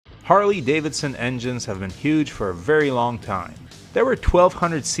Harley-Davidson engines have been huge for a very long time. There were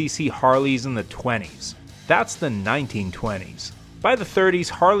 1200cc Harleys in the 20s. That's the 1920s. By the 30s,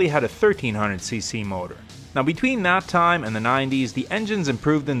 Harley had a 1300cc motor. Now between that time and the 90s, the engines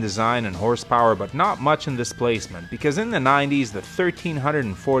improved in design and horsepower, but not much in displacement, because in the 90s the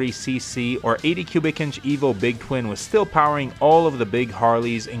 1340cc or 80 cubic inch Evo Big Twin was still powering all of the big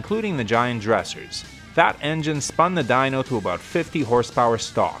Harleys, including the giant dressers. That engine spun the dyno to about 50 horsepower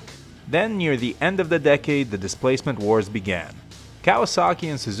stock. Then near the end of the decade, the displacement wars began. Kawasaki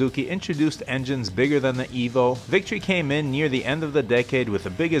and Suzuki introduced engines bigger than the Evo, Victory came in near the end of the decade with the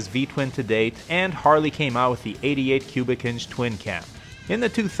biggest V-twin to date, and Harley came out with the 88 cubic inch twin cam. In the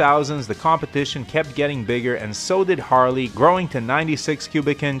 2000s, the competition kept getting bigger, and so did Harley, growing to 96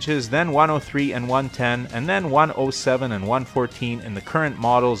 cubic inches, then 103 and 110, and then 107 and 114 in the current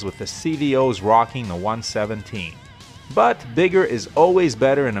models, with the CVOs rocking the 117. But bigger is always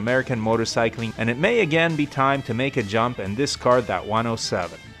better in American motorcycling, and it may again be time to make a jump and discard that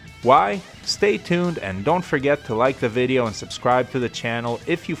 107. Why? Stay tuned, and don't forget to like the video and subscribe to the channel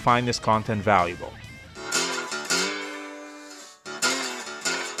if you find this content valuable.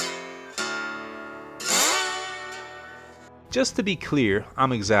 Just to be clear,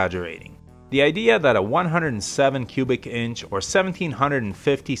 I'm exaggerating. The idea that a 107 cubic inch or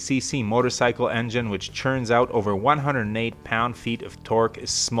 1750cc motorcycle engine which churns out over 108 pound-feet of torque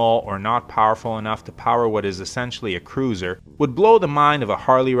is small or not powerful enough to power what is essentially a cruiser would blow the mind of a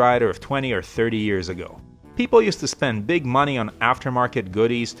Harley rider of 20 or 30 years ago. People used to spend big money on aftermarket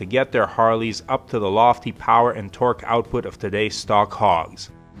goodies to get their Harleys up to the lofty power and torque output of today's stock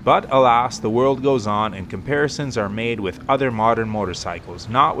hogs. But alas, the world goes on and comparisons are made with other modern motorcycles,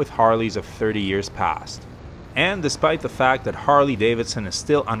 not with Harleys of 30 years past. And despite the fact that Harley-Davidson is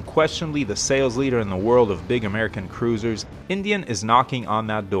still unquestionably the sales leader in the world of big American cruisers, Indian is knocking on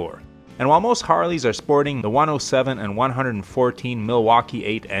that door. And while most Harleys are sporting the 107 and 114 Milwaukee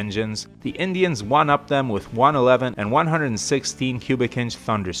 8 engines, the Indians one-up them with 111 and 116 cubic inch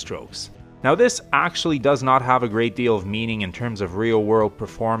Thunderstrokes. Now this actually does not have a great deal of meaning in terms of real-world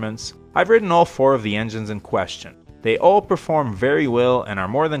performance. I've ridden all four of the engines in question. They all perform very well and are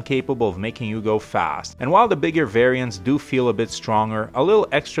more than capable of making you go fast. And while the bigger variants do feel a bit stronger, a little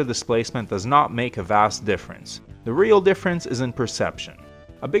extra displacement does not make a vast difference. The real difference is in perception.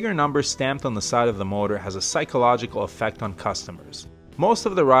 A bigger number stamped on the side of the motor has a psychological effect on customers. Most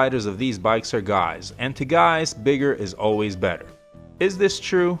of the riders of these bikes are guys, and to guys, bigger is always better. Is this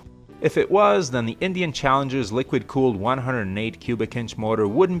true? If it was, then the Indian Challenger's liquid-cooled 108 cubic inch motor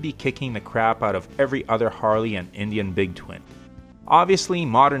wouldn't be kicking the crap out of every other Harley and Indian Big Twin. Obviously,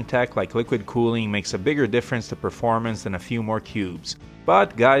 modern tech like liquid cooling makes a bigger difference to performance than a few more cubes,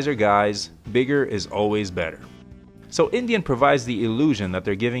 but guys are guys, bigger is always better. So Indian provides the illusion that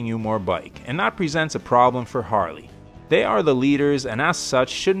they're giving you more bike, and that presents a problem for Harley. They are the leaders and as such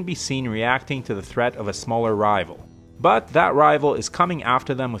shouldn't be seen reacting to the threat of a smaller rival. But that rival is coming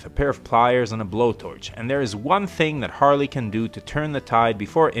after them with a pair of pliers and a blowtorch, and there is one thing that Harley can do to turn the tide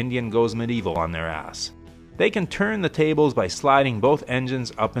before Indian goes medieval on their ass. They can turn the tables by sliding both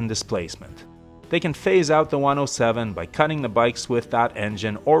engines up in displacement. They can phase out the 107 by cutting the bikes with that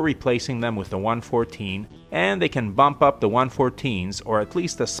engine or replacing them with the 114, and they can bump up the 114s or at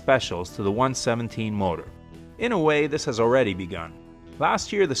least the specials to the 117 motor. In a way, this has already begun.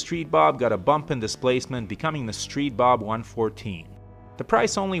 Last year, the Street Bob got a bump in displacement, becoming the Street Bob 114. The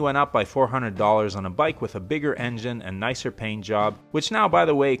price only went up by $400 on a bike with a bigger engine and nicer paint job, which now, by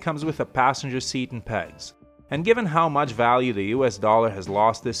the way, comes with a passenger seat and pegs. And given how much value the US dollar has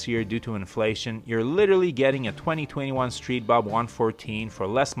lost this year due to inflation, you're literally getting a 2021 Street Bob 114 for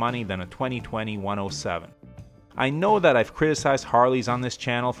less money than a 2020 107. I know that I've criticized Harleys on this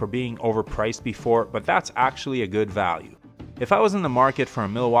channel for being overpriced before, but that's actually a good value. If I was in the market for a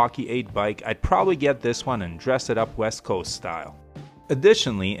Milwaukee 8 bike, I'd probably get this one and dress it up West Coast style.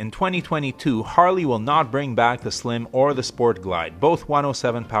 Additionally, in 2022, Harley will not bring back the Slim or the Sport Glide, both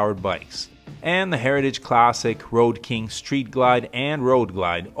 107 powered bikes. And the Heritage Classic, Road King, Street Glide, and Road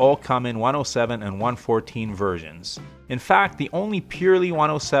Glide all come in 107 and 114 versions. In fact, the only purely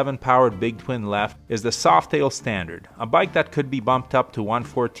 107 powered Big Twin left is the Softail Standard, a bike that could be bumped up to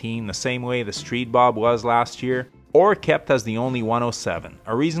 114 the same way the Street Bob was last year, or kept as the only 107,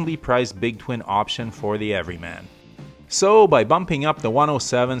 a reasonably priced Big Twin option for the everyman. So by bumping up the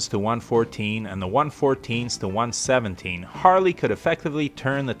 107s to 114 and the 114s to 117, Harley could effectively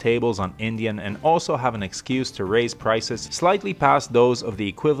turn the tables on Indian and also have an excuse to raise prices slightly past those of the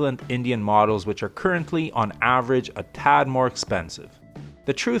equivalent Indian models, which are currently on average a tad more expensive.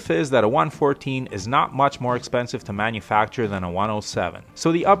 The truth is that a 114 is not much more expensive to manufacture than a 107,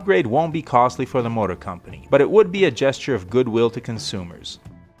 so the upgrade won't be costly for the motor company, but it would be a gesture of goodwill to consumers.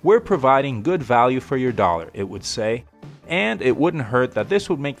 We're providing good value for your dollar, it would say, and it wouldn't hurt that this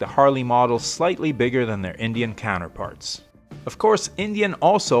would make the Harley models slightly bigger than their Indian counterparts. Of course, Indian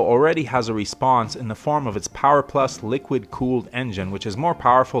also already has a response in the form of its Power Plus liquid-cooled engine, which is more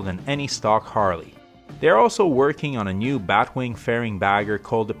powerful than any stock Harley. They're also working on a new Batwing fairing bagger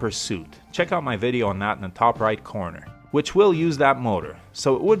called the Pursuit. Check out my video on that in the top right corner, which will use that motor,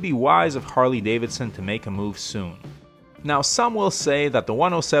 so it would be wise of Harley-Davidson to make a move soon. Now, some will say that the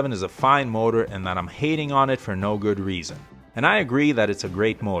 107 is a fine motor and that I'm hating on it for no good reason. And I agree that it's a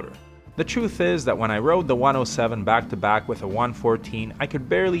great motor. The truth is that when I rode the 107 back to back with a 114, I could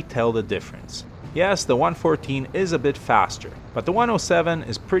barely tell the difference. Yes, the 114 is a bit faster, but the 107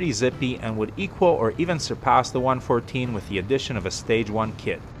 is pretty zippy and would equal or even surpass the 114 with the addition of a Stage 1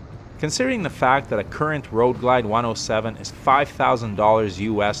 kit. Considering the fact that a current Road Glide 107 is $5,000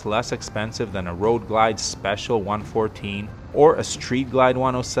 US less expensive than a Road Glide Special 114, or a Street Glide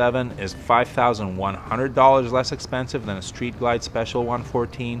 107 is $5,100 less expensive than a Street Glide Special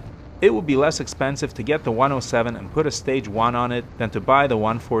 114, it would be less expensive to get the 107 and put a Stage 1 on it than to buy the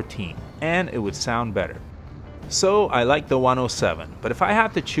 114, and it would sound better. So I like the 107, but if I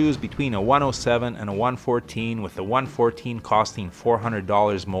had to choose between a 107 and a 114 with the 114 costing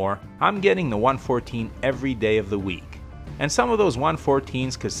 $400 more, I'm getting the 114 every day of the week. And some of those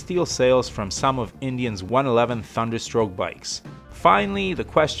 114s could steal sales from some of Indian's 111 Thunderstroke bikes. Finally, the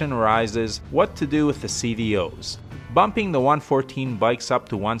question arises, what to do with the CVOs? Bumping the 114 bikes up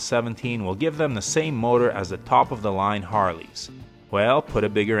to 117 will give them the same motor as the top of the line Harleys. Well, put a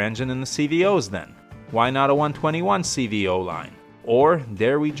bigger engine in the CVOs then. Why not a 121 CVO line? Or,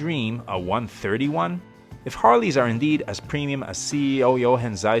 dare we dream, a 131? If Harleys are indeed as premium as CEO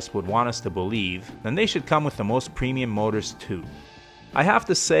Jochen Zeist would want us to believe, then they should come with the most premium motors too. I have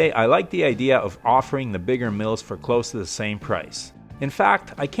to say I like the idea of offering the bigger mills for close to the same price. In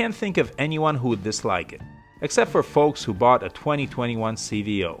fact, I can't think of anyone who would dislike it, except for folks who bought a 2021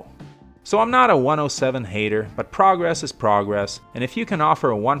 CVO. So I'm not a 107 hater, but progress is progress, and if you can offer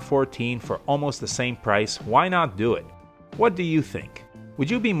a 114 for almost the same price, why not do it? What do you think?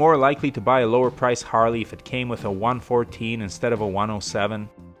 Would you be more likely to buy a lower price Harley if it came with a 114 instead of a 107?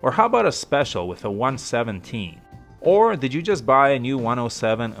 Or how about a special with a 117? Or did you just buy a new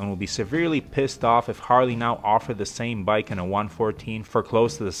 107 and will be severely pissed off if Harley now offered the same bike in a 114 for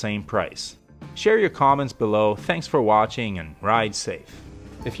close to the same price? Share your comments below, thanks for watching, and ride safe.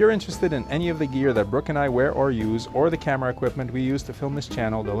 If you're interested in any of the gear that Brooke and I wear or use, or the camera equipment we use to film this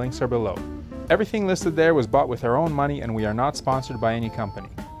channel, the links are below. Everything listed there was bought with our own money and we are not sponsored by any company.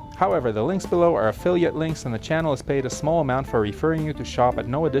 However, the links below are affiliate links and the channel is paid a small amount for referring you to shop at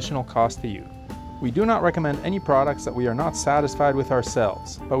no additional cost to you. We do not recommend any products that we are not satisfied with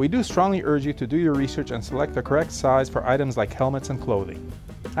ourselves, but we do strongly urge you to do your research and select the correct size for items like helmets and clothing.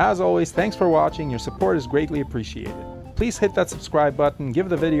 As always, thanks for watching, your support is greatly appreciated. Please hit that subscribe button, give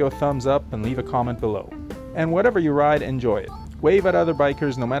the video a thumbs up, and leave a comment below. And whatever you ride, enjoy it. Wave at other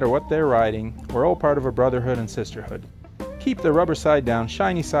bikers no matter what they're riding. We're all part of a brotherhood and sisterhood. Keep the rubber side down,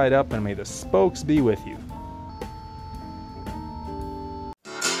 shiny side up, and may the spokes be with you.